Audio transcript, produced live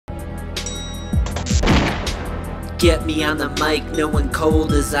Get me on the mic, no one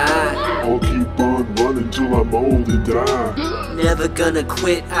cold as I. I'll keep on running till I'm old and die. Never gonna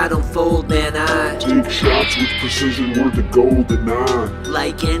quit, I don't fold, man, I take shots with precision, we're the Goldeneye.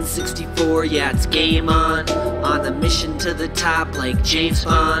 like N64, yeah, it's game on. On a mission to the top like James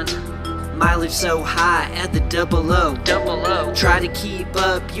Bond. Mileage so high, add the double O. Try to keep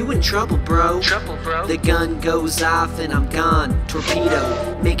up, you in trouble, bro. The gun goes off and I'm gone.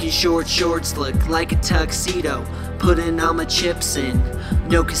 Torpedo, making short shorts look like a tuxedo. Putting all my chips in,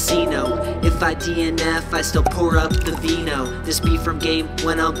 no casino. If I DNF, I still pour up the vino. This beat from game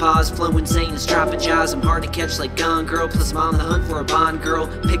went on pause, flow insane, it's dropping jaws. I'm hard to catch like Gone Girl, plus I'm on the hunt for a Bond girl.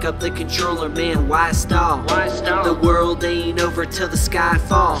 Pick up the controller, man, why stall? The world ain't over till the sky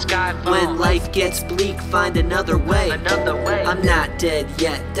falls. When life gets bleak, find another way. I'm not dead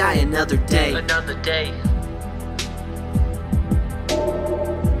yet, die another day.